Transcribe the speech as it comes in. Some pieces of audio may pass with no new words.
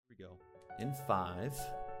go. In 5,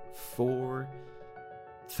 4,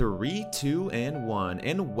 3, 2, and 1.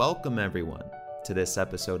 And welcome everyone to this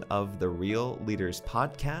episode of the Real Leaders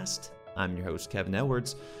Podcast. I'm your host, Kevin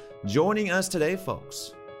Edwards. Joining us today,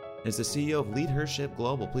 folks, is the CEO of Leadership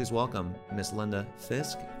Global. Please welcome Miss Linda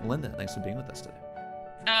Fisk. Linda, thanks for being with us today.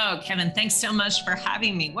 Oh, Kevin, thanks so much for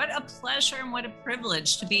having me. What a pleasure and what a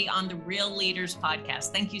privilege to be on the Real Leaders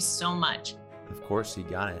Podcast. Thank you so much. Of course, you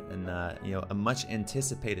got it. And, a much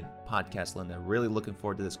anticipated podcast, Linda. Really looking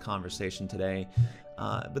forward to this conversation today.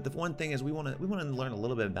 But the one thing is we want to learn a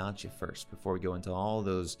little bit about you first before we go into all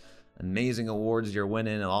those amazing awards you're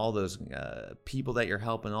winning, all those people that you're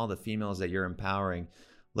helping, all the females that you're empowering.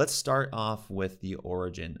 Let's start off with the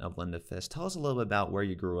origin of Linda Fisk. Tell us a little bit about where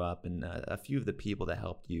you grew up and a few of the people that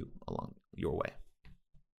helped you along your way.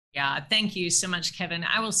 Yeah, thank you so much, Kevin.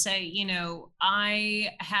 I will say, I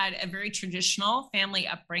had a very traditional family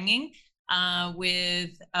upbringing with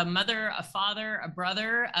a mother, a father, a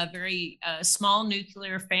brother, a very small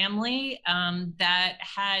nuclear family that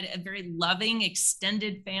had a very loving,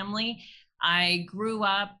 extended family. I grew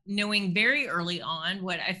up knowing very early on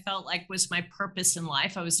what I felt like was my purpose in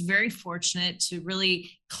life. I was very fortunate to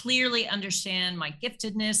really clearly understand my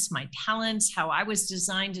giftedness, my talents, how I was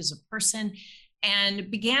designed as a person, and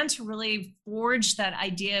began to really forge that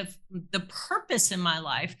idea of the purpose in my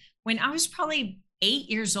life when I was probably 8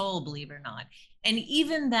 years old, believe it or not. And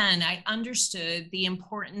even then, I understood the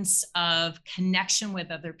importance of connection with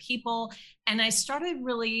other people. And I started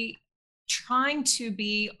really trying to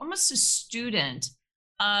be almost a student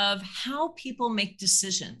of how people make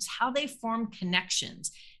decisions, how they form connections,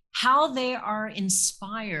 how they are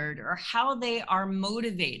inspired or how they are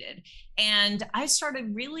motivated. And I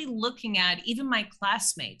started really looking at even my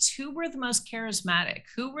classmates, who were the most charismatic,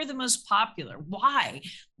 who were the most popular, why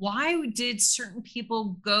did certain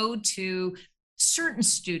people go to certain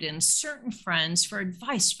students, certain friends for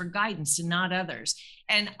advice, for guidance, and not others.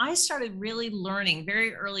 And I started really learning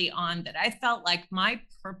very early on that I felt like my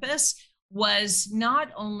purpose was not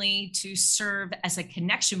only to serve as a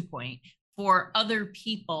connection point for other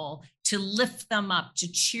people, to lift them up,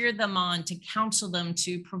 to cheer them on, to counsel them,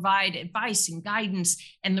 to provide advice and guidance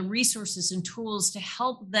and the resources and tools to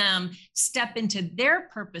help them step into their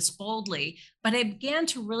purpose boldly. But I began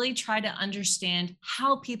to really try to understand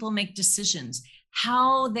how people make decisions,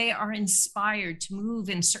 how they are inspired to move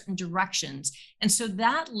in certain directions. And so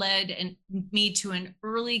that led me to an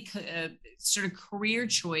early sort of career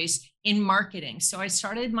choice in marketing. So I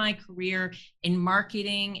started my career in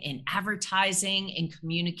marketing, in advertising, in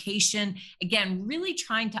communication, again, really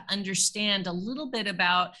trying to understand a little bit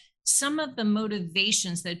about some of the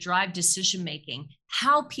motivations that drive decision-making,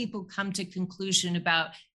 how people come to conclusion about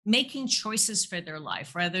making choices for their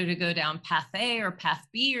life, whether to go down path A or path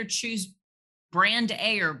B or choose brand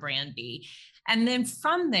A or brand B. And then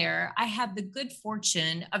from there, I had the good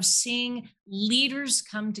fortune of seeing leaders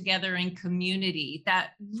come together in community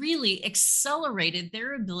that really accelerated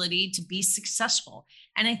their ability to be successful.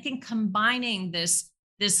 And I think combining this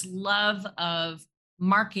love of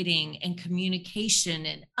marketing and communication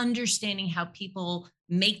and understanding how people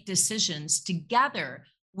make decisions together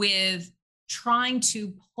with trying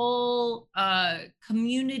to pull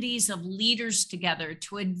communities of leaders together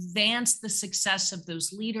to advance the success of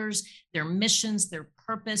those leaders, their missions, their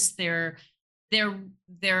purpose, their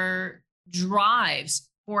drives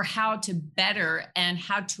for how to better and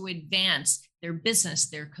how to advance their business,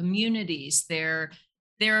 their communities, their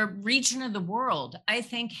region of the world, I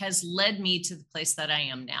think has led me to the place that I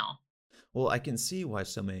am now. Well, I can see why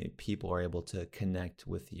so many people are able to connect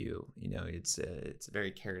with you. It's very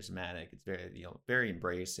charismatic. It's very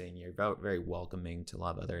embracing. You're very welcoming to a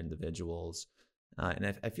lot of other individuals.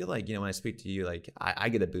 And I feel like, when I speak to you, like I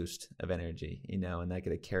get a boost of energy, and I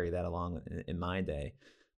get to carry that along in my day.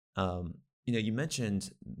 You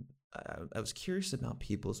mentioned, I was curious about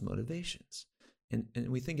people's motivations. And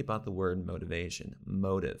we think about the word motivation,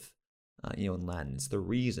 motive. In Latin, it's the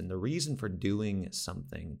reason for doing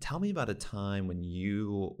something. Tell me about a time when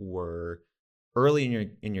you were early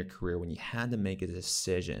in your career, when you had to make a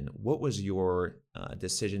decision. What was your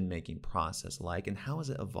decision-making process like, and how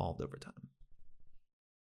has it evolved over time?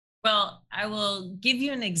 Well, I will give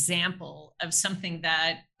you an example of something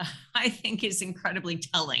that I think is incredibly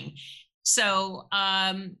telling. So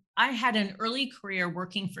I had an early career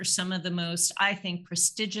working for some of the most, I think,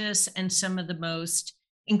 prestigious and some of the most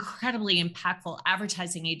incredibly impactful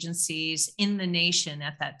advertising agencies in the nation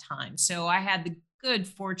at that time. So I had the good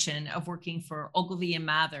fortune of working for Ogilvy and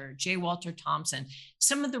Mather, J. Walter Thompson,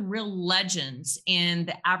 some of the real legends in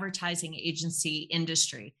the advertising agency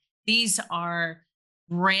industry. These are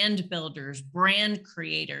brand builders, brand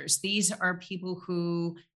creators. These are people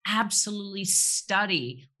who absolutely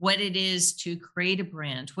study what it is to create a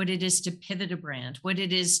brand, what it is to pivot a brand, what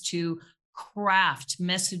it is to craft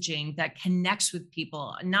messaging that connects with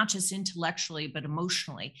people, not just intellectually, but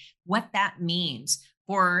emotionally, what that means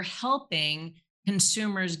for helping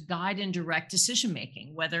consumers guide and direct decision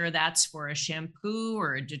making, whether that's for a shampoo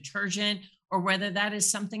or a detergent, or whether that is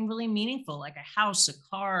something really meaningful like a house, a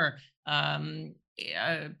car,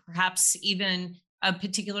 perhaps even a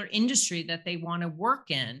particular industry that they want to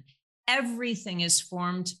work in. Everything is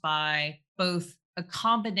formed by both a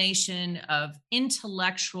combination of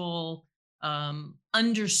intellectual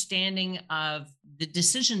understanding of the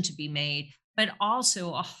decision to be made, but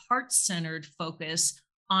also a heart centered focus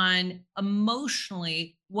on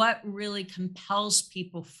emotionally what really compels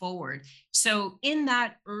people forward. So, in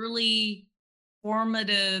that early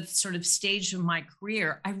formative sort of stage of my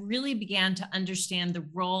career, I really began to understand the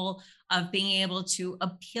role of being able to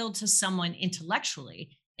appeal to someone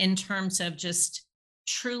intellectually in terms of just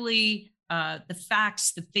truly the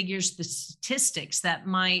facts, the figures, the statistics that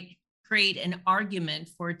might create an argument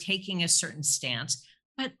for taking a certain stance,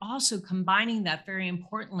 but also combining that very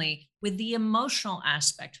importantly with the emotional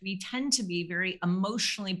aspect. We tend to be very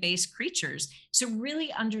emotionally based creatures. So,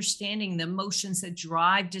 really understanding the emotions that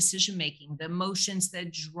drive decision making, the emotions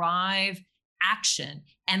that drive action,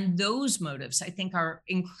 and those motives, I think, are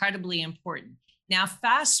incredibly important. Now,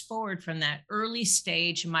 fast forward from that early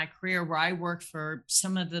stage in my career where I worked for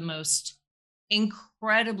some of the most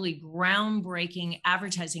incredibly groundbreaking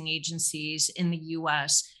advertising agencies in the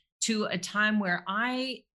US to a time where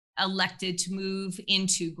I elected to move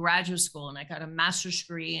into graduate school and I got a master's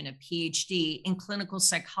degree and a PhD in clinical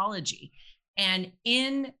psychology. And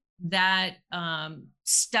in that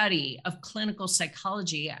study of clinical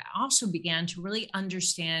psychology, I also began to really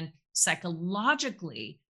understand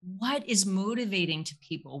psychologically what is motivating to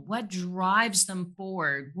people, what drives them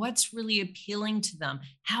forward, what's really appealing to them,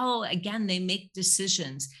 how, again, they make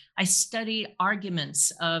decisions. I study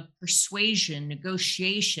arguments of persuasion,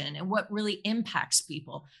 negotiation, and what really impacts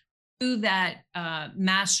people through that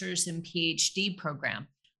master's and PhD program.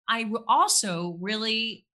 Also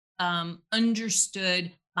really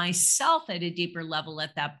understood myself at a deeper level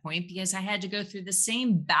at that point because I had to go through the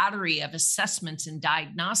same battery of assessments and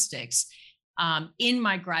diagnostics in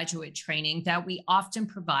my graduate training that we often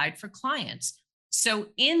provide for clients. So,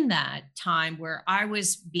 in that time where I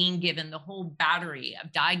was being given the whole battery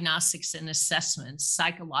of diagnostics and assessments,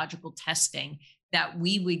 psychological testing that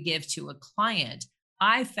we would give to a client,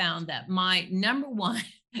 I found that my number one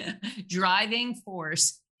driving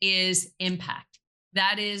force is impact.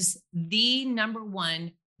 That is the number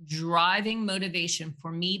one driving motivation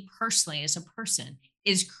for me personally as a person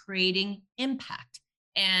is creating impact.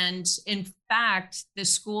 And in fact, the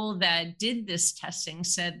school that did this testing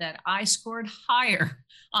said that I scored higher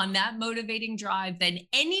on that motivating drive than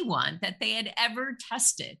anyone that they had ever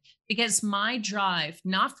tested because my drive,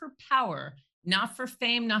 not for power, not for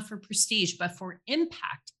fame, not for prestige, but for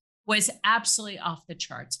impact was absolutely off the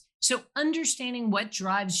charts. So understanding what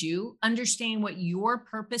drives you, understanding what your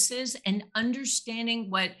purpose is, and understanding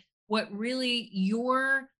what really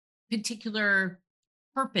your particular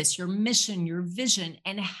purpose, your mission, your vision,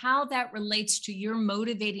 and how that relates to your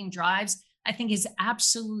motivating drives, I think is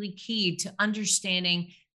absolutely key to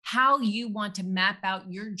understanding how you want to map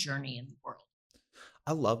out your journey in the world.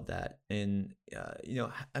 I love that. And,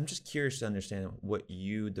 I'm just curious to understand what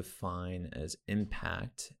you define as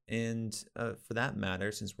impact. And for that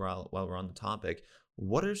matter, since while we're on the topic,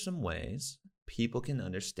 what are some ways people can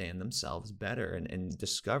understand themselves better and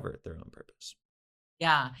discover their own purpose?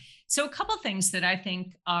 Yeah. So, a couple things that I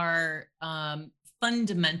think are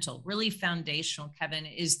fundamental, really foundational, Kevin,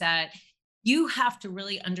 is that you have to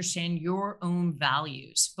really understand your own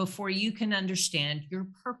values before you can understand your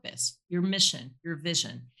purpose, your mission, your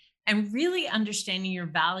vision. And really understanding your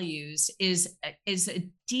values is a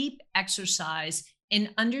deep exercise in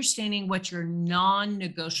understanding what your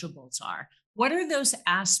non-negotiables are. What are those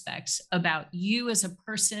aspects about you as a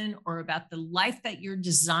person or about the life that you're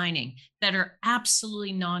designing that are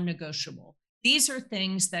absolutely non-negotiable? These are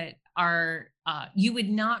things that are you would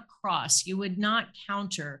not cross, you would not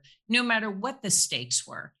counter, no matter what the stakes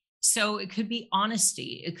were. So it could be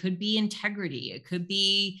honesty, it could be integrity, it could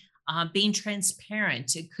be being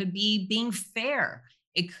transparent, it could be being fair,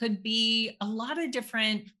 it could be a lot of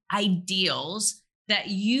different ideals that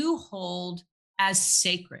you hold as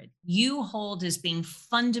sacred, you hold as being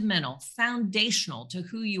fundamental, foundational to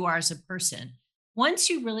who you are as a person. Once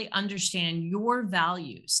you really understand your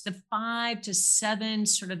values, the 5 to 7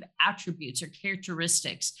 sort of attributes or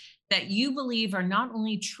characteristics that you believe are not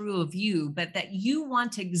only true of you, but that you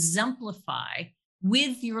want to exemplify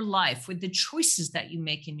with your life, with the choices that you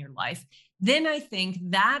make in your life, then I think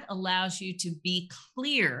that allows you to be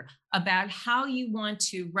clear about how you want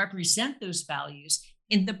to represent those values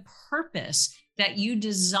in the purpose that you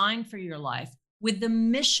design for your life, with the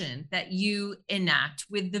mission that you enact,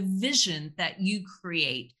 with the vision that you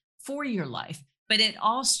create for your life. But it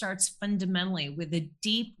all starts fundamentally with a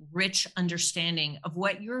deep, rich understanding of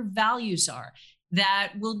what your values are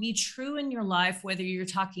that will be true in your life, whether you're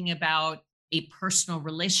talking about a personal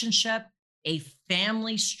relationship, a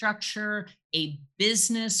family structure, a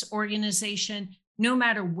business organization. No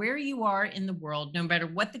matter where you are in the world, no matter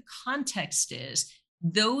what the context is,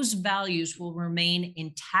 those values will remain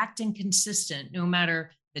intact and consistent no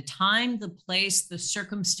matter the time, the place, the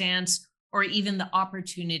circumstance, or even the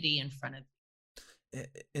opportunity in front of you.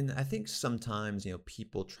 And I think sometimes,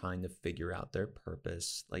 people trying to figure out their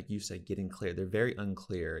purpose, like you said, getting clear, they're very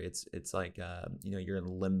unclear. It's like, you're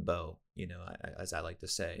in limbo, as I like to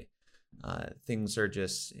say. Things are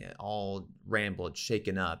just all rambled,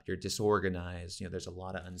 shaken up. You're disorganized. There's a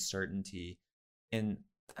lot of uncertainty. And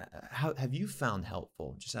how have you found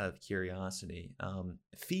helpful, just out of curiosity,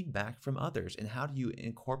 feedback from others? And how do you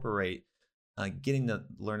incorporate getting to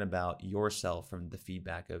learn about yourself from the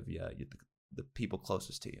feedback of the people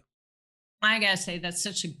closest to you? I gotta say, that's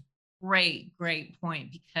such a great, great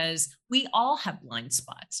point because we all have blind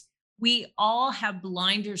spots. We all have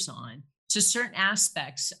blinders on to certain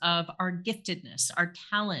aspects of our giftedness, our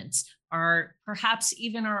talents, our perhaps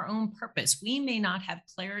even our own purpose. We may not have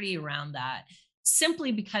clarity around that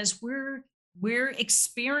simply because we're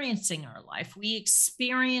experiencing our life. We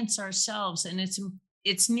experience ourselves, and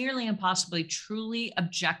it's nearly impossibly truly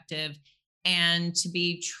objective and to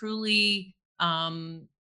be truly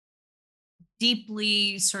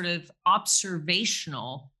deeply sort of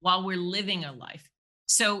observational while we're living a life.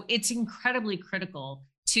 So it's incredibly critical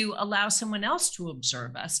to allow someone else to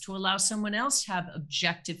observe us, to allow someone else to have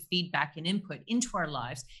objective feedback and input into our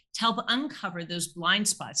lives to help uncover those blind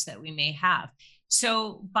spots that we may have.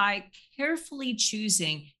 So by carefully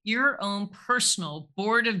choosing your own personal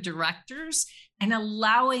board of directors and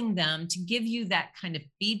allowing them to give you that kind of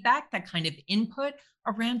feedback, that kind of input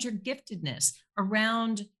around your giftedness,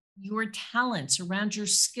 around your talents, around your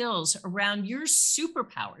skills, around your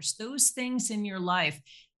superpowers, those things in your life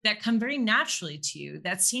that come very naturally to you,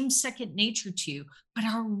 that seem second nature to you, but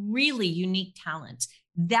are really unique talents,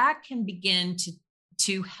 that can begin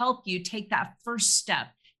to help you take that first step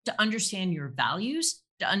to understand your values,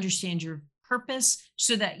 to understand your purpose,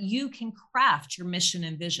 so that you can craft your mission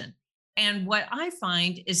and vision. And what I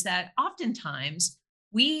find is that oftentimes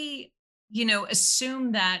we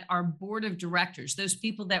assume that our board of directors, those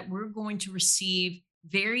people that we're going to receive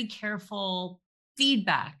very careful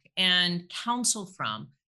feedback and counsel from,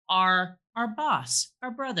 are our boss,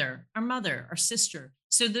 our brother, our mother, our sister.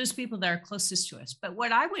 So those people that are closest to us. But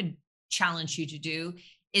what I would challenge you to do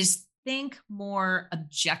is think more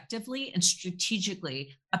objectively and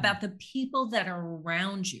strategically about the people that are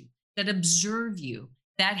around you, that observe you,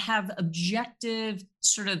 that have objective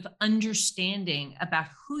sort of understanding about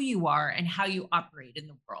who you are and how you operate in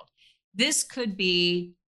the world. This could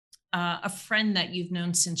be a friend that you've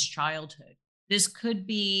known since childhood. This could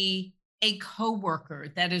be a coworker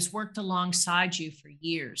that has worked alongside you for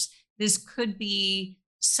years. This could be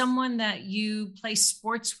someone that you play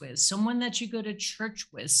sports with, someone that you go to church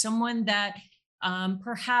with, someone that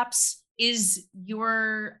perhaps is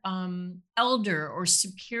your elder or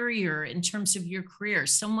superior in terms of your career,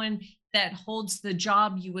 someone that holds the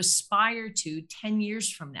job you aspire to 10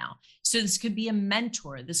 years from now. So this could be a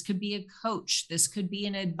mentor, this could be a coach, this could be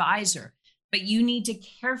an advisor, but you need to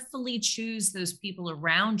carefully choose those people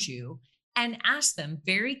around you and ask them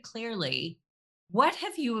very clearly, what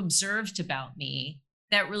have you observed about me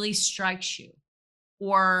that really strikes you?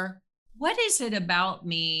 Or what is it about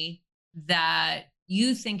me that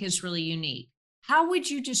you think is really unique? How would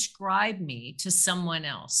you describe me to someone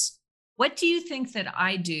else? What do you think that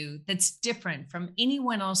I do that's different from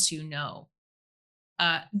anyone else you know?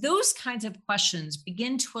 Those kinds of questions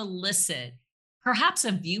begin to elicit perhaps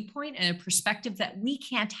a viewpoint and a perspective that we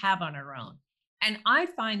can't have on our own. And I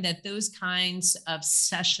find that those kinds of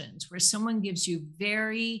sessions where someone gives you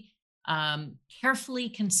very carefully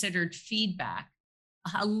considered feedback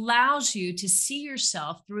allows you to see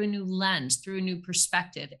yourself through a new lens, through a new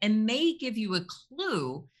perspective, and may give you a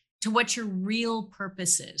clue to what your real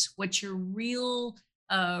purpose is, what your real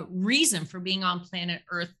reason for being on planet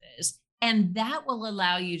Earth is. And that will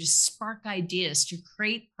allow you to spark ideas, to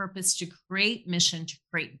create purpose, to create mission, to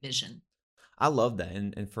create vision. I love that.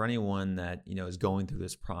 And for anyone that, is going through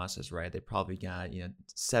this process, right? They probably got,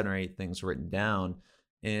 7 or 8 things written down.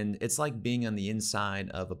 And it's like being on the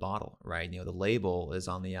inside of a bottle, right? The label is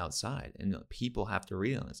on the outside, and people have to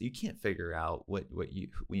read on this. You can't figure out what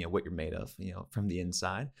you're made of, from the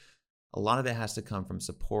inside. A lot of it has to come from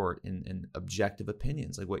support and objective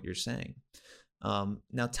opinions, like what you're saying.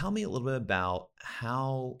 Now, tell me a little bit about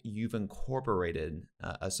how you've incorporated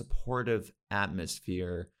a supportive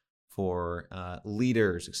atmosphere for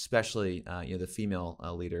leaders, especially the female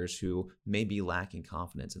leaders who may be lacking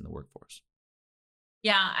confidence in the workforce.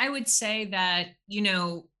 Yeah, I would say that,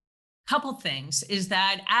 couple things is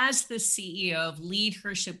that as the CEO of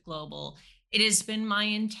Leadership Global, it has been my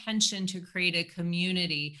intention to create a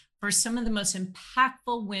community for some of the most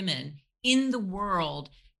impactful women in the world,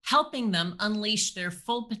 helping them unleash their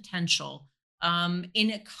full potential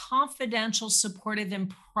in a confidential, supportive,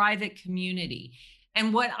 and private community.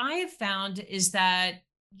 And what I have found is that,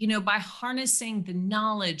 by harnessing the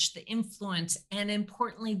knowledge, the influence, and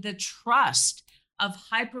importantly, the trust of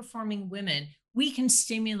high performing women, we can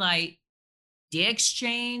stimulate the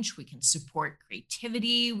exchange, we can support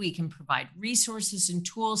creativity, we can provide resources and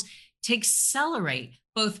tools to accelerate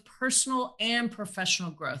both personal and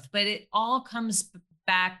professional growth. But it all comes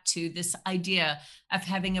back to this idea of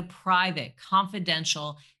having a private,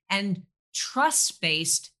 confidential, and trust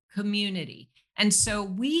based community. And so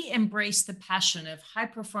we embrace the passion of high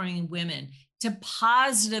performing women to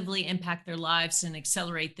positively impact their lives and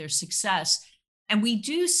accelerate their success. And we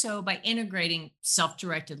do so by integrating self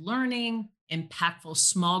directed learning, impactful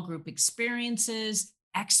small group experiences,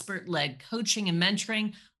 expert led coaching and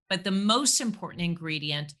mentoring. But the most important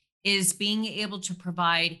ingredient is being able to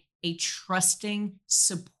provide a trusting,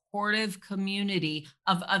 supportive community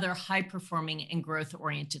of other high performing and growth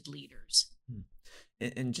oriented leaders. Hmm.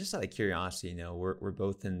 And just out of curiosity, we're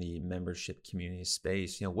both in the membership community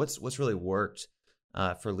space. What's really worked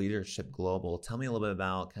for Leadership Global? Tell me a little bit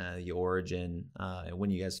about kind of the origin and when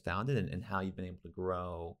you guys founded, and how you've been able to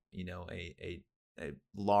grow, a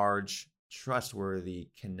large, trustworthy,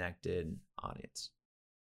 connected audience.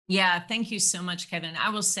 Yeah, thank you so much, Kevin. I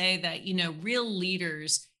will say that, real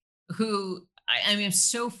leaders who I mean, I'm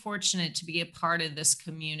so fortunate to be a part of this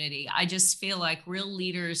community. I just feel like Real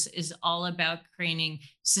Leaders is all about creating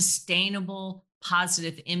sustainable,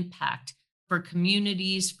 positive impact for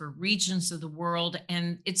communities, for regions of the world.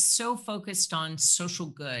 And it's so focused on social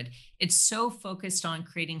good. It's so focused on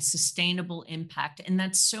creating sustainable impact. And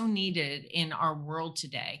that's so needed in our world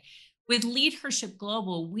today. With Leadership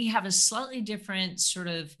Global, we have a slightly different sort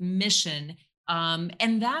of mission,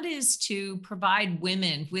 and that is to provide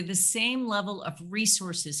women with the same level of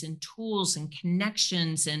resources and tools and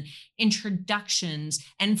connections and introductions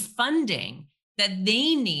and funding that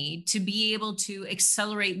they need to be able to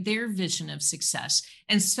accelerate their vision of success.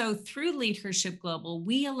 And so through Leadership Global,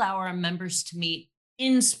 we allow our members to meet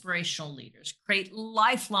inspirational leaders, create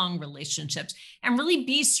lifelong relationships, and really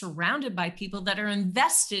be surrounded by people that are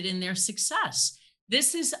invested in their success.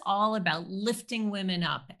 This is all about lifting women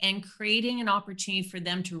up and creating an opportunity for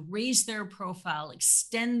them to raise their profile,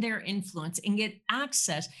 extend their influence, and get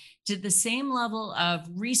access to the same level of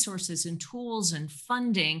resources and tools and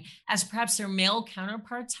funding as perhaps their male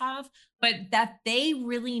counterparts have, but that they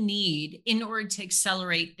really need in order to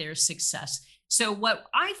accelerate their success. So, what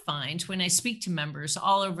I find when I speak to members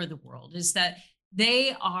all over the world is that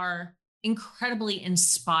they are incredibly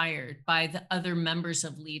inspired by the other members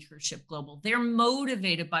of Leadership Global. They're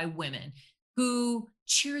motivated by women who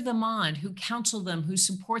cheer them on, who counsel them, who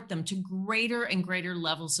support them to greater and greater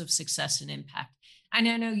levels of success and impact. And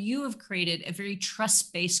I know you have created a very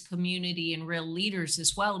trust-based community in Real Leaders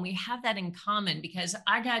as well. And we have that in common because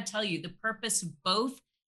I got to tell you, the purpose of both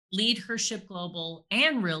Leadership Global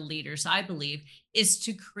and Real Leaders, I believe, is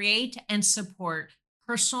to create and support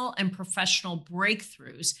personal and professional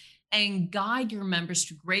breakthroughs and guide your members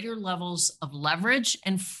to greater levels of leverage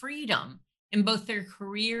and freedom in both their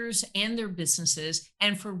careers and their businesses.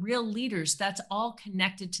 And for Real Leaders, that's all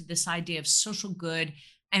connected to this idea of social good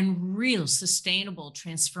and real sustainable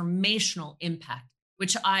transformational impact,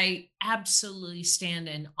 which I absolutely stand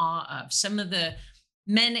in awe of. Some of the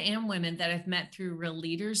men and women that I've met through Real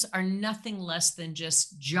Leaders are nothing less than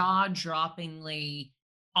just jaw-droppingly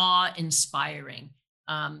awe-inspiring.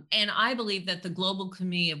 And I believe that the global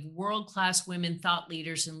community of world-class women thought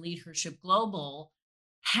leaders in Leadership Global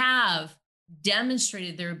have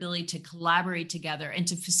demonstrated their ability to collaborate together and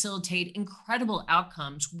to facilitate incredible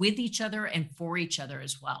outcomes with each other and for each other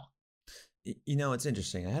as well. It's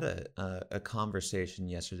interesting. I had a conversation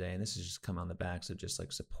yesterday, and this is just come on the backs of just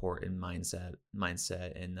like support and mindset,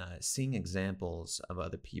 and seeing examples of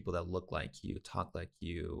other people that look like you, talk like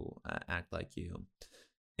you, act like you.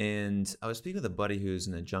 And I was speaking with a buddy who's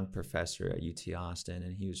an adjunct professor at UT Austin,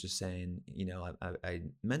 and he was just saying, I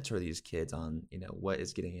mentor these kids on, what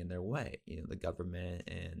is getting in their way, the government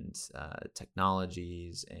and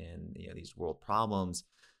technologies and, these world problems.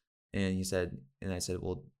 And he said, and I said,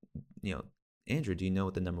 well, Andrew, do you know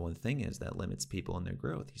what the number one thing is that limits people in their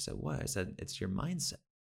growth? He said, what? I said, it's your mindset.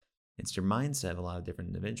 It's your mindset of a lot of different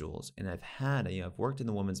individuals. And I've worked in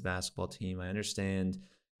the women's basketball team. I understand,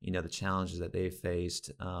 the challenges that they've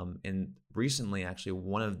faced. And recently, actually,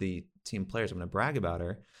 one of the team players, I'm going to brag about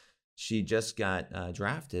her, she just got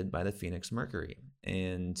drafted by the Phoenix Mercury.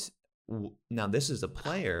 And now this is a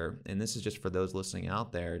player, and this is just for those listening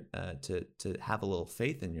out there to have a little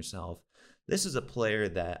faith in yourself. This is a player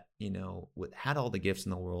that, had all the gifts in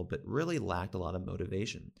the world, but really lacked a lot of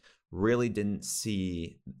motivation, really didn't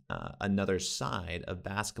see another side of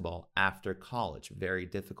basketball after college. Very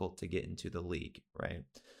difficult to get into the league, right?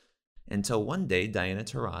 Until one day, Diana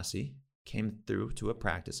Taurasi came through to a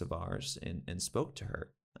practice of ours and spoke to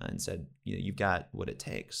her and said, you've got what it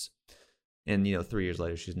takes. And, 3 years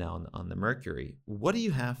later, she's now on the Mercury. What do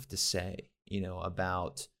you have to say,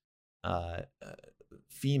 about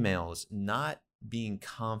females not being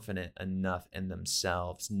confident enough in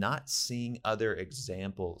themselves, not seeing other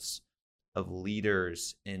examples of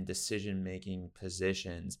leaders in decision-making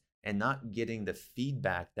positions, and not getting the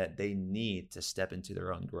feedback that they need to step into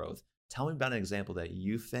their own growth? Tell me about an example that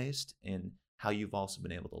you faced and how you've also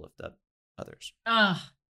been able to lift up others.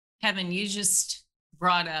 Kevin, you just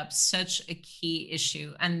brought up such a key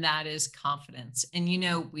issue, and that is confidence. And,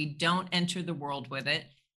 we don't enter the world with it.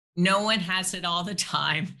 No one has it all the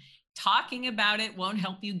time. Talking about it won't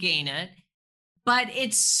help you gain it, but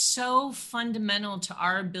it's so fundamental to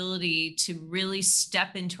our ability to really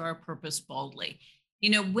step into our purpose boldly.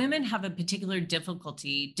 Women have a particular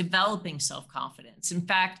difficulty developing self-confidence. In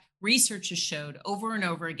fact, research has showed over and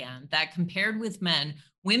over again that compared with men,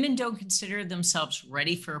 women don't consider themselves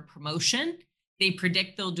ready for a promotion. They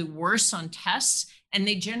predict they'll do worse on tests, and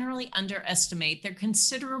they generally underestimate their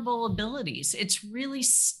considerable abilities. It's really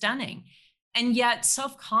stunning. And yet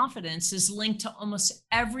self-confidence is linked to almost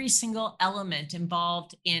every single element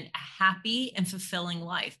involved in a happy and fulfilling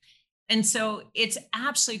life. And so it's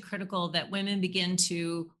absolutely critical that women begin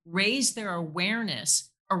to raise their awareness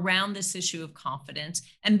around this issue of confidence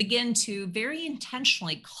and begin to very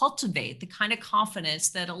intentionally cultivate the kind of confidence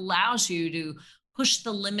that allows you to push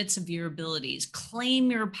the limits of your abilities,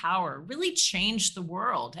 claim your power, really change the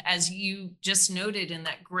world, as you just noted in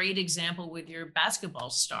that great example with your basketball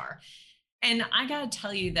star. And I got to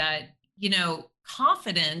tell you that,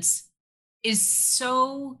 confidence is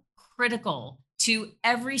so critical to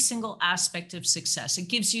every single aspect of success. It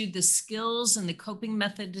gives you the skills and the coping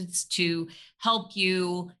methods to help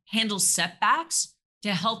you handle setbacks,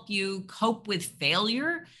 to help you cope with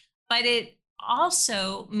failure. But it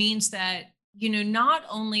also means that, not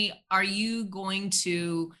only are you going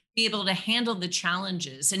to be able to handle the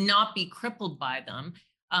challenges and not be crippled by them,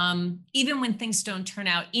 even when things don't turn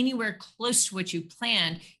out anywhere close to what you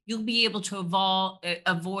planned, you'll be able to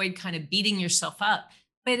avoid kind of beating yourself up.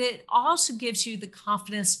 But it also gives you the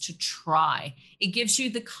confidence to try. It gives you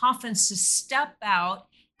the confidence to step out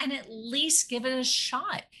and at least give it a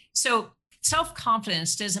shot. So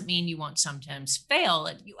self-confidence doesn't mean you won't sometimes fail.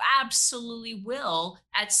 You absolutely will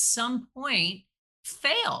at some point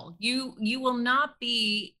fail. You will not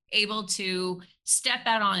be able to step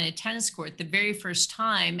out on a tennis court the very first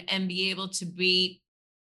time and be able to beat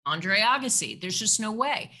Andre Agassi. There's just no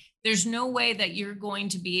way. There's no way that you're going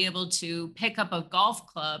to be able to pick up a golf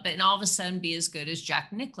club and all of a sudden be as good as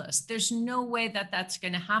Jack Nicklaus. There's no way that that's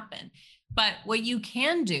going to happen. But what you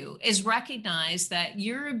can do is recognize that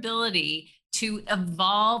your ability to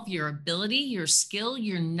evolve your ability, your skill,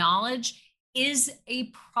 your knowledge is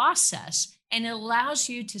a process, and it allows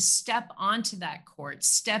you to step onto that court,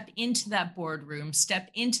 step into that boardroom, step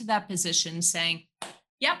into that position saying,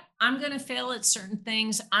 yep, I'm going to fail at certain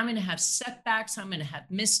things. I'm going to have setbacks. I'm going to have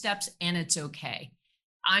missteps, and it's okay.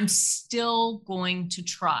 I'm still going to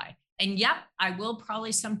try. And yep, I will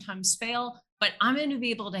probably sometimes fail, but I'm going to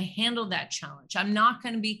be able to handle that challenge. I'm not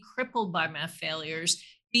going to be crippled by my failures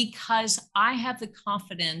because I have the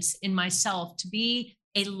confidence in myself to be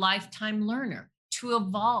a lifetime learner, to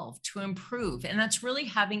evolve, to improve. And that's really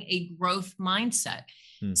having a growth mindset.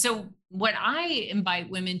 So what I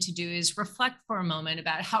invite women to do is reflect for a moment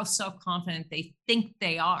about how self-confident they think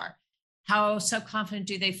they are. How self-confident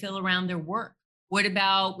do they feel around their work? What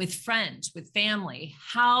about with friends, with family?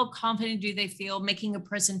 How confident do they feel making a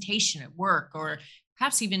presentation at work or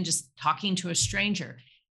perhaps even just talking to a stranger?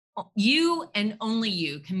 You and only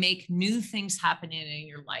you can make new things happen in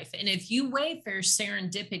your life. And if you wait for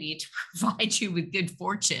serendipity to provide you with good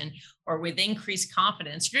fortune or with increased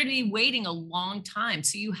confidence, you're going to be waiting a long time.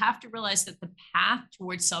 So you have to realize that the path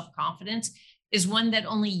towards self confidence is one that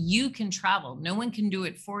only you can travel. No one can do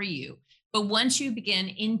it for you. But once you begin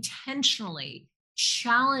intentionally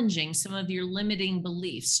challenging some of your limiting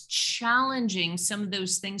beliefs, challenging some of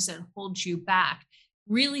those things that hold you back,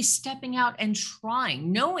 really stepping out and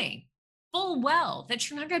trying, knowing full well that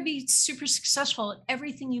you're not going to be super successful at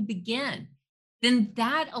everything you begin, then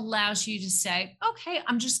that allows you to say, okay,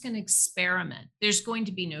 I'm just going to experiment. There's going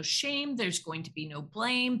to be no shame. There's going to be no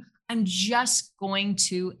blame. I'm just going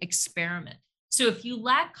to experiment. So if you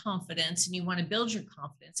lack confidence and you want to build your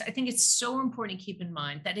confidence, I think it's so important to keep in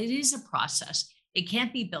mind that it is a process. It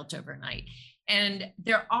can't be built overnight. And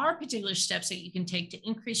there are particular steps that you can take to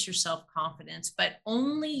increase your self confidence, but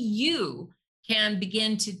only you can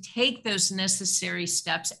begin to take those necessary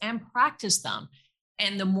steps and practice them.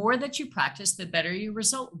 And the more that you practice, the better your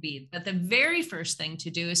result will be. But the very first thing to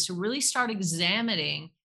do is to really start examining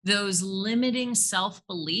those limiting self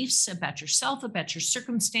beliefs about yourself, about your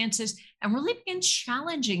circumstances, and really begin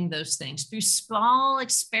challenging those things through small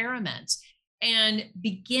experiments and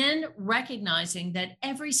begin recognizing that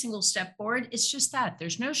every single step forward is just that.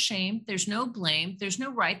 There's no shame, there's no blame, there's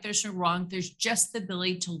no right, there's no wrong. There's just the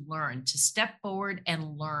ability to learn, to step forward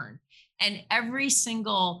and learn. And every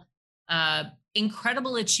single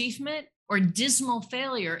incredible achievement or dismal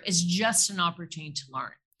failure is just an opportunity to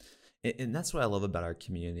learn. And that's what I love about our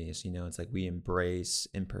communities. It's like we embrace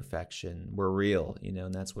imperfection. We're real,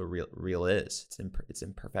 and that's what real is. It's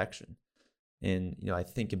imperfection. And, I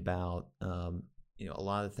think about, a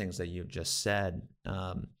lot of the things that you've just said.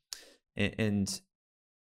 And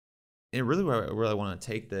really where I want to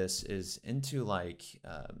take this is into like,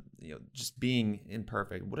 just being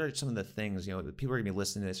imperfect. What are some of the things, the people are going to be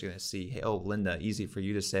listening to this, you're going to see, hey, oh, Linda, easy for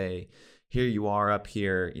you to say, here you are up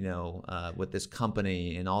here, with this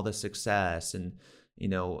company and all the success and,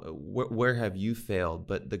 where have you failed?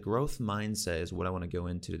 But the growth mindset is what I want to go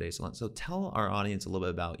into today. So tell our audience a little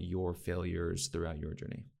bit about your failures throughout your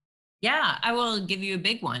journey. Yeah, I will give you a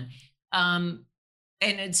big one. And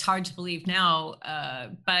it's hard to believe now,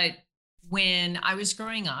 but when I was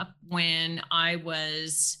growing up, when I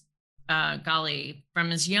was,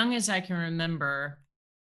 from as young as I can remember,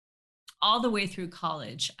 all the way through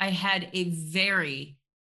college, I had a very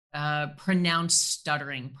pronounced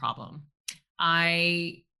stuttering problem.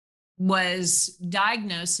 I was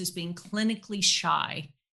diagnosed as being clinically shy.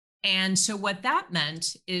 And so what that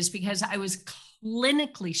meant is because I was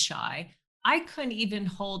clinically shy, I couldn't even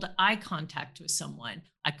hold eye contact with someone.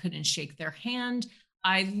 I couldn't shake their hand.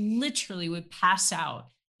 I literally would pass out,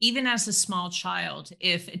 even as a small child,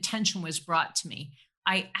 if attention was brought to me.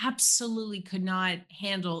 I absolutely could not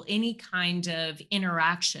handle any kind of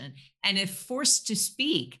interaction. And if forced to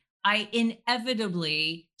speak, I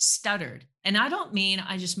inevitably stuttered. And I don't mean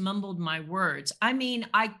I just mumbled my words. I mean,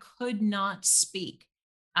 I could not speak.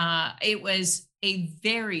 It was a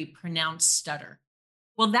very pronounced stutter.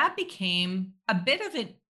 Well, that became a bit of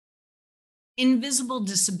an invisible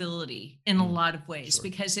disability in a lot of ways Sure.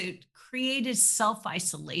 because it created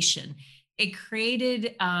self-isolation. It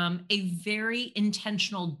created a very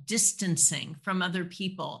intentional distancing from other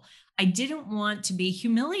people. I didn't want to be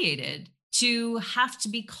humiliated, to have to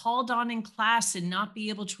be called on in class and not be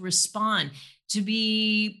able to respond, to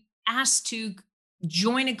be asked to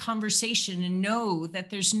join a conversation and know that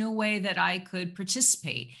there's no way that I could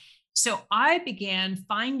participate. So I began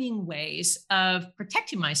finding ways of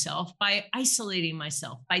protecting myself by isolating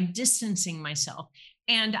myself, by distancing myself.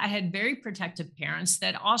 And I had very protective parents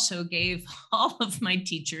that also gave all of my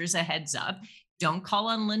teachers a heads up. Don't call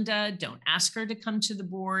on Linda. Don't ask her to come to the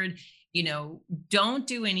board. Don't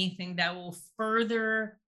do anything that will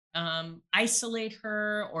further isolate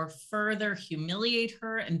her or further humiliate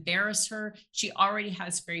her, embarrass her. She already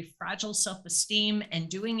has very fragile self-esteem, and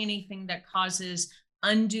doing anything that causes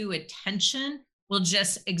undue attention will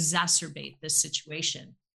just exacerbate this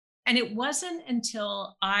situation. And it wasn't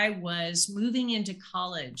until I was moving into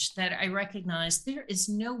college that I recognized there is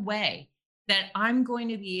no way that I'm going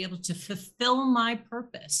to be able to fulfill my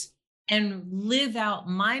purpose and live out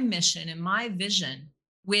my mission and my vision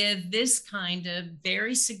with this kind of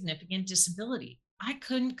very significant disability. I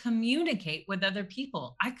couldn't communicate with other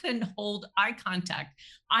people. I couldn't hold eye contact.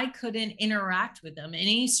 I couldn't interact with them in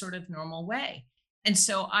any sort of normal way. And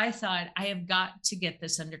so I thought, I have got to get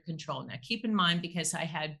this under control. Now, keep in mind, because I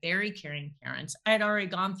had very caring parents, I had already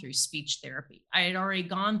gone through speech therapy. I had already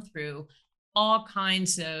gone through all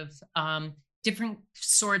kinds of different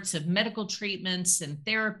sorts of medical treatments and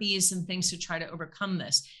therapies and things to try to overcome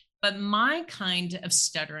this. But my kind of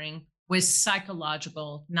stuttering was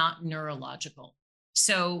psychological, not neurological.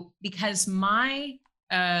 So, because my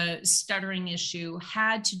stuttering issue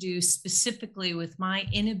had to do specifically with my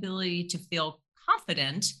inability to feel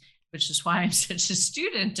confident, which is why I'm such a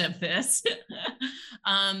student of this.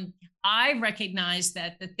 I recognized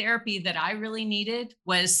that the therapy that I really needed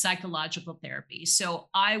was psychological therapy. So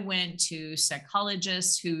I went to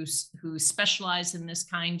psychologists who specialize in this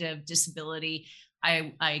kind of disability.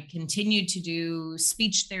 I continued to do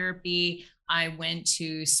speech therapy. I went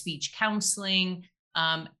to speech counseling,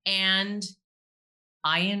 and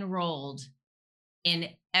I enrolled in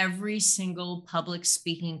every single public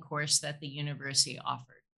speaking course that the university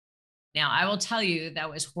offered. Now, I will tell you that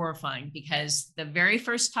was horrifying, because the very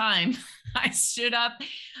first time I stood up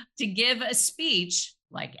to give a speech,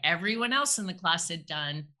 like everyone else in the class had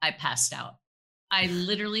done, I passed out. I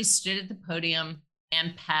literally stood at the podium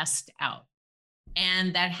and passed out.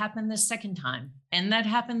 And that happened the second time. And that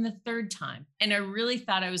happened the third time. And I really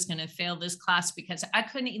thought I was going to fail this class, because I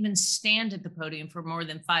couldn't even stand at the podium for more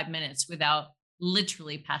than 5 minutes without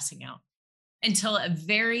literally passing out, until a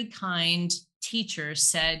very kind teacher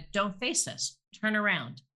said, "Don't face us, turn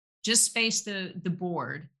around, just face the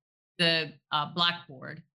board, the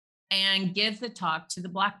blackboard, and give the talk to the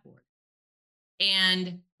blackboard."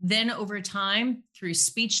 And then over time, through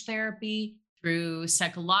speech therapy, through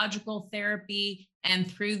psychological therapy,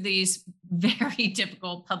 and through these very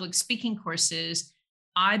difficult public speaking courses,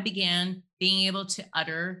 I began being able to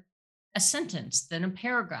utter a sentence, then a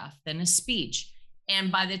paragraph, then a speech.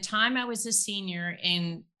 And by the time I was a senior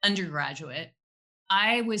in undergraduate,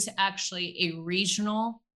 I was actually a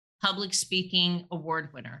regional public speaking award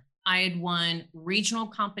winner. I had won regional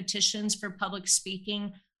competitions for public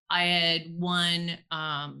speaking. I had won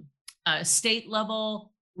a state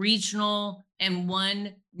level, regional, and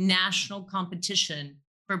one national competition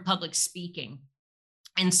for public speaking.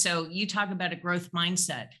 And so you talk about a growth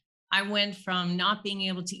mindset. I went from not being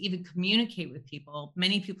able to even communicate with people.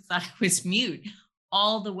 Many people thought I was mute,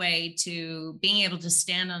 all the way to being able to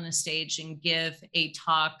stand on a stage and give a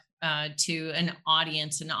talk to an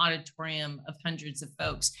audience, an auditorium of hundreds of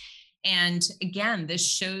folks. And again, this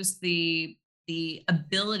shows the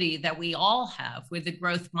ability that we all have with the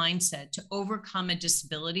growth mindset to overcome a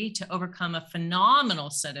disability, to overcome a phenomenal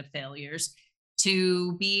set of failures,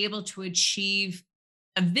 to be able to achieve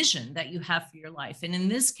a vision that you have for your life. And in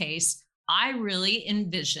this case, I really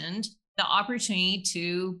envisioned the opportunity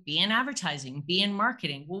to be in advertising, be in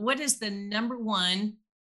marketing. Well, what is the number one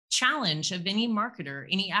challenge of any marketer,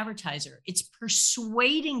 any advertiser? It's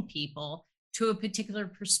persuading people to a particular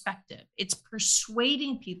perspective. It's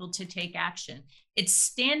persuading people to take action. It's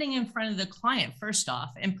standing in front of the client, first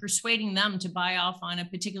off, and persuading them to buy off on a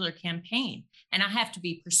particular campaign. And I have to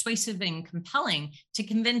be persuasive and compelling to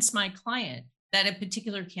convince my client that a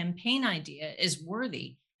particular campaign idea is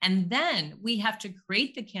worthy. And then we have to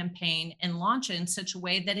create the campaign and launch it in such a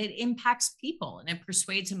way that it impacts people and it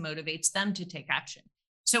persuades and motivates them to take action.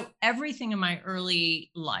 So everything in my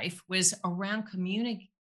early life was around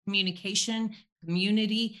communication,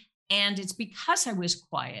 community. And it's because I was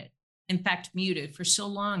quiet, in fact, muted for so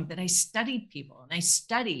long, that I studied people, and I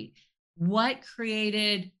studied what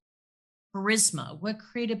created charisma, what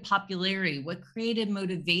created popularity, what created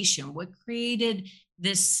motivation, what created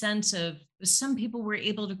this sense of, some people were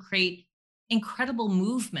able to create incredible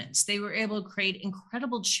movements. They were able to create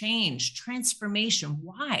incredible change, transformation.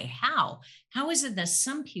 Why? How? How is it that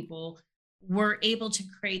some people were able to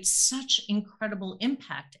create such incredible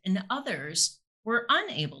impact and others were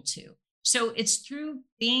unable to? So it's through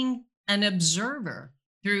being an observer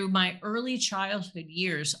through my early childhood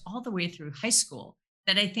years, all the way through high school,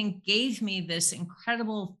 that I think gave me this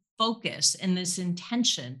incredible focus and this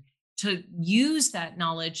intention to use that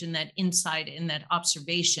knowledge and that insight and that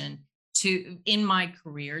observation to, in my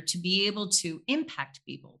career, to be able to impact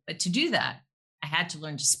people. But to do that, I had to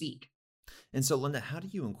learn to speak. And so, Linda, how do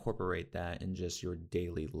you incorporate that in just your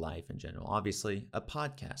daily life in general? Obviously, a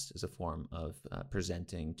podcast is a form of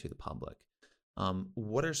presenting to the public.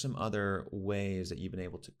 What are some other ways that you've been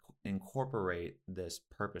able to incorporate this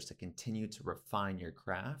purpose to continue to refine your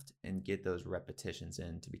craft and get those repetitions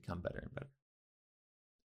in to become better and better?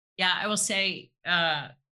 Yeah, I will say,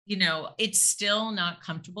 it's still not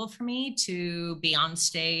comfortable for me to be on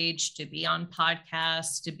stage, to be on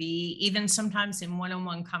podcasts, to be even sometimes in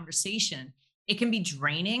one-on-one conversation. It can be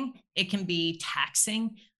draining, it can be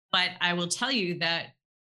taxing, but I will tell you that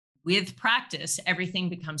with practice, everything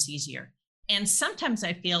becomes easier. And sometimes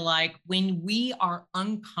I feel like when we are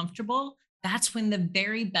uncomfortable, that's when the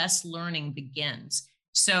very best learning begins.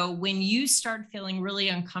 So when you start feeling really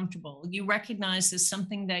uncomfortable, you recognize that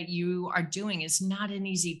something that you are doing is not an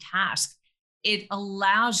easy task. It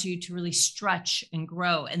allows you to really stretch and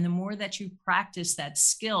grow. And the more that you practice that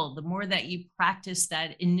skill, the more that you practice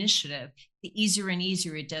that initiative, the easier and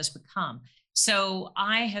easier it does become. So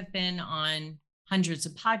I have been on hundreds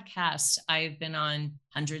of podcasts. I've been on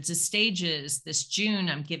hundreds of stages. This June,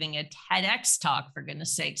 I'm giving a TEDx talk, for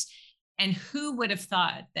goodness sakes. And who would have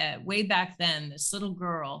thought that way back then, this little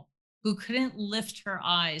girl who couldn't lift her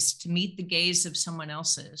eyes to meet the gaze of someone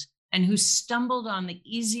else's, and who stumbled on the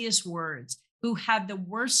easiest words, who had the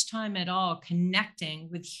worst time at all connecting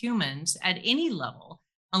with humans at any level,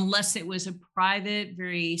 unless it was a private,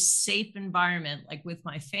 very safe environment, like with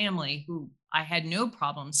my family, who I had no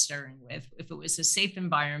problem staring with. If it was a safe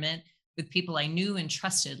environment with people I knew and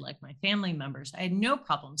trusted, like my family members, I had no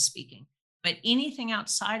problem speaking. But anything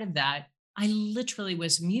outside of that, I literally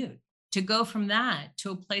was mute. To go from that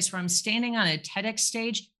to a place where I'm standing on a TEDx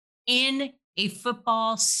stage in a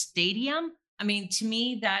football stadium, I mean, to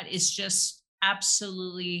me, that is just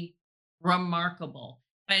absolutely remarkable.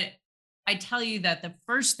 But I tell you that the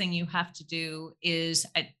first thing you have to do is,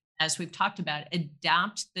 as we've talked about,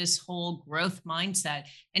 adapt this whole growth mindset.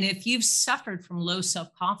 And if you've suffered from low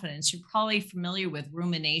self confidence, you're probably familiar with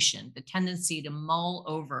rumination, the tendency to mull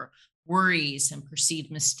over worries and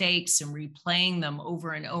perceived mistakes and replaying them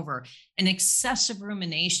over and over. And excessive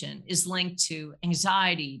rumination is linked to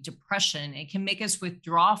anxiety, depression. It can make us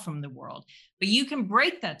withdraw from the world. But you can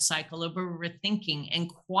break that cycle of overthinking and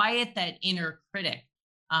quiet that inner critic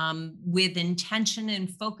with intention and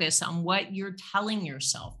focus on what you're telling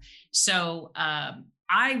yourself. So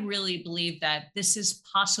I really believe that this is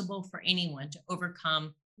possible for anyone to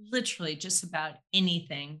overcome literally just about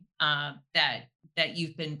anything that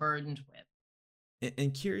you've been burdened with.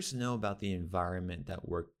 And curious to know about the environment that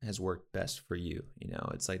has worked best for you. You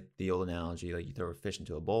know, it's like the old analogy, like you throw a fish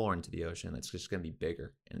into a bowl or into the ocean, it's just going to be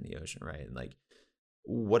bigger in the ocean, right? And like,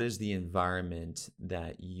 what is the environment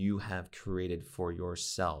that you have created for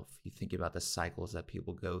yourself? You think about the cycles that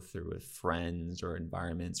people go through with friends or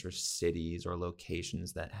environments or cities or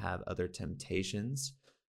locations that have other temptations,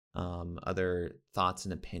 other thoughts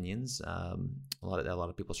and opinions, a lot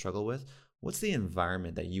of people struggle with. What's the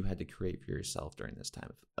environment that you had to create for yourself during this time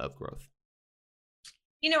of growth?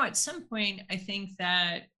 You know, at some point, I think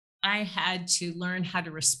that I had to learn how to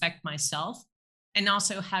respect myself and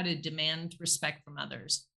also how to demand respect from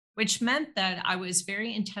others, which meant that I was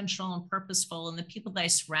very intentional and purposeful in the people that I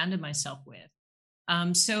surrounded myself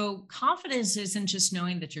with. So confidence isn't just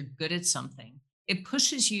knowing that you're good at something. It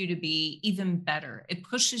pushes you to be even better. It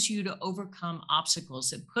pushes you to overcome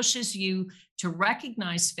obstacles. It pushes you to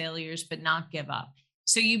recognize failures, but not give up.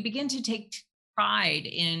 So you begin to take pride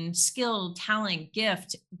in skill, talent,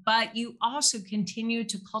 gift, but you also continue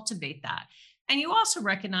to cultivate that. And you also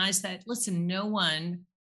recognize that, listen, no one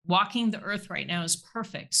walking the earth right now is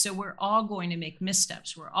perfect. So we're all going to make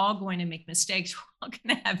missteps. We're all going to make mistakes. We're all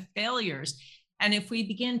going to have failures. And if we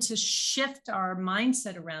begin to shift our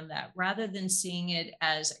mindset around that, rather than seeing it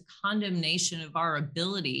as a condemnation of our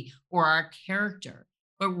ability or our character,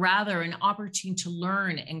 but rather an opportunity to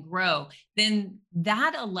learn and grow, then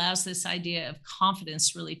that allows this idea of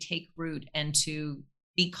confidence to really take root and to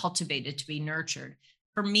be cultivated, to be nurtured.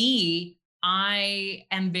 For me, I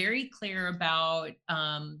am very clear about,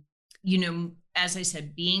 as I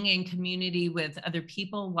said, being in community with other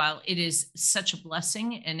people. While it is such a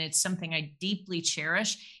blessing and it's something I deeply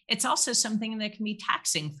cherish, it's also something that can be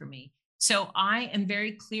taxing for me. So I am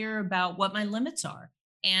very clear about what my limits are.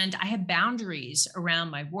 And I have boundaries around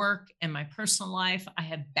my work and my personal life. I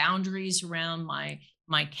have boundaries around my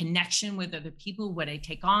connection with other people, what I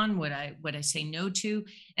take on, what I say no to.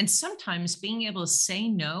 And sometimes being able to say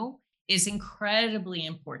no is incredibly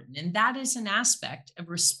important. And that is an aspect of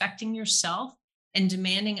respecting yourself and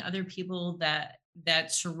demanding other people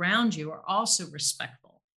that surround you are also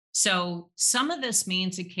respectful. So some of this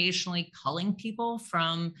means occasionally culling people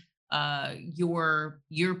from your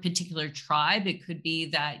particular tribe. It could be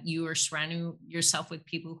that you are surrounding yourself with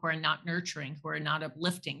people who are not nurturing, who are not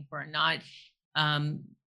uplifting, who are not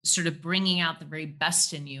sort of bringing out the very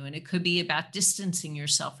best in you. And it could be about distancing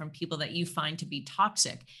yourself from people that you find to be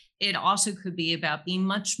toxic. It also could be about being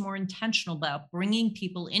much more intentional about bringing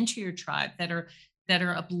people into your tribe that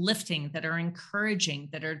are uplifting, that are encouraging,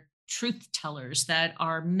 that are truth tellers, that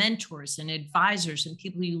are mentors and advisors and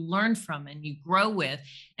people you learn from and you grow with.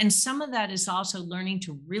 And some of that is also learning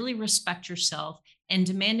to really respect yourself and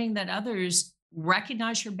demanding that others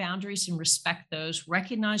recognize your boundaries and respect those,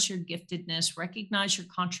 recognize your giftedness, recognize your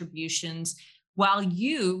contributions while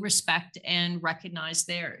you respect and recognize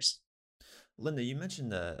theirs. Linda, you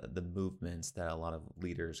mentioned the movements that a lot of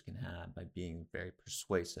leaders can have by being very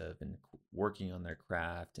persuasive and working on their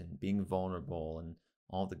craft and being vulnerable and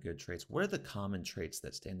all the good traits. What are the common traits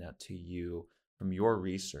that stand out to you from your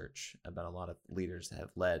research about a lot of leaders that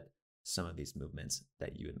have led some of these movements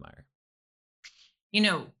that you admire? You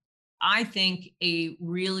know, I think a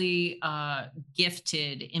really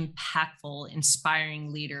gifted, impactful,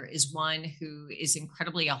 inspiring leader is one who is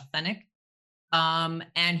incredibly authentic,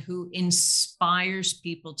 and who inspires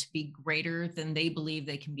people to be greater than they believe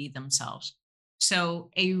they can be themselves. So,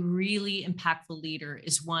 a really impactful leader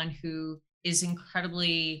is one who is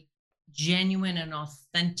incredibly genuine and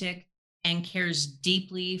authentic and cares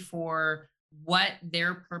deeply for what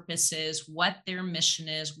their purpose is, what their mission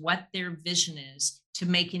is, what their vision is to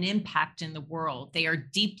make an impact in the world. They are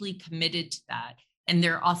deeply committed to that, and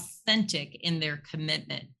they're authentic in their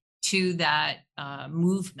commitment to that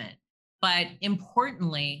movement. But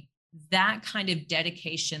importantly, that kind of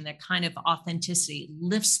dedication, that kind of authenticity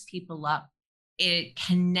lifts people up. It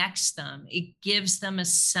connects them. It gives them a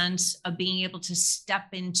sense of being able to step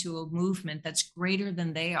into a movement that's greater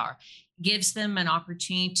than they are. It gives them an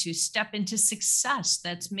opportunity to step into success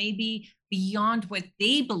that's maybe beyond what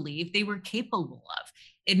they believe they were capable of.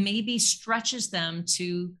 It maybe stretches them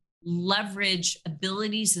to leverage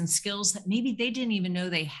abilities and skills that maybe they didn't even know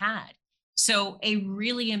they had. So, a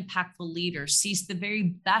really impactful leader sees the very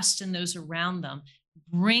best in those around them,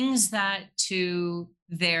 brings that to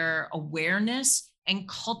their awareness, and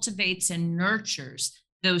cultivates and nurtures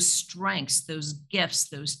those strengths, those gifts,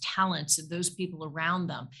 those talents of those people around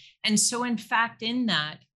them. And so, in fact, in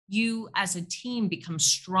that, you as a team become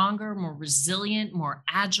stronger, more resilient, more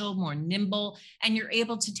agile, more nimble, and you're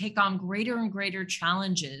able to take on greater and greater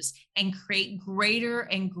challenges and create greater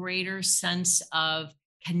and greater sense of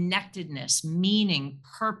connectedness, meaning,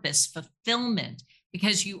 purpose, fulfillment,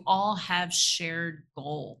 because you all have shared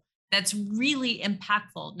goal. That's really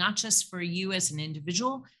impactful, not just for you as an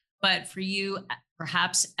individual, but for you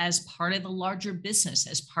perhaps as part of a larger business,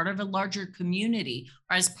 as part of a larger community,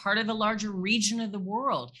 or as part of a larger region of the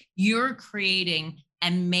world. You're creating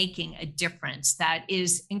and making a difference that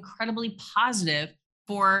is incredibly positive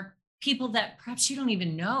for people that perhaps you don't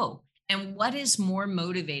even know. And what is more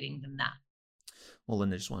motivating than that? Well,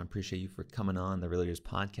 Linda, I just want to appreciate you for coming on the Real Leaders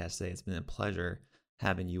Podcast today. It's been a pleasure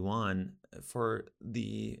having you on. For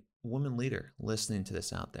the woman leader listening to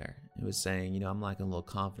this out there who is saying, I'm lacking a little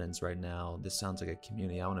confidence right now. This sounds like a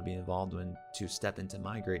community I want to be involved in to step into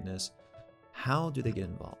my greatness. How do they get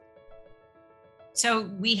involved? So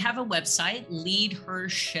we have a website, Lead Her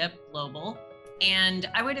Ship Global. And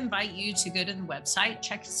I would invite you to go to the website,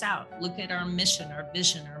 check us out, look at our mission, our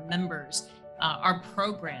vision, our members, our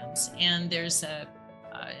programs. And there's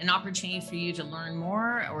an opportunity for you to learn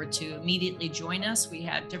more or to immediately join us. We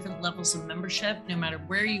have different levels of membership, no matter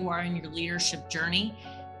where you are in your leadership journey.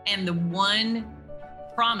 And the one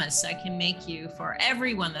promise I can make you for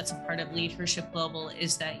everyone that's a part of Lead Her Ship Global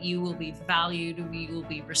is that you will be valued, you will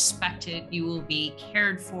be respected, you will be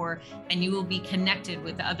cared for, and you will be connected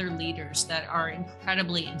with other leaders that are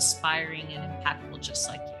incredibly inspiring and impactful just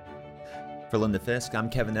like you. For Linda Fisk, I'm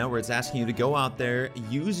Kevin Edwards, asking you to go out there,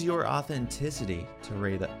 use your authenticity to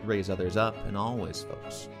raise others up, and always,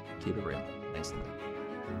 folks, keep it real. Thanks, Linda.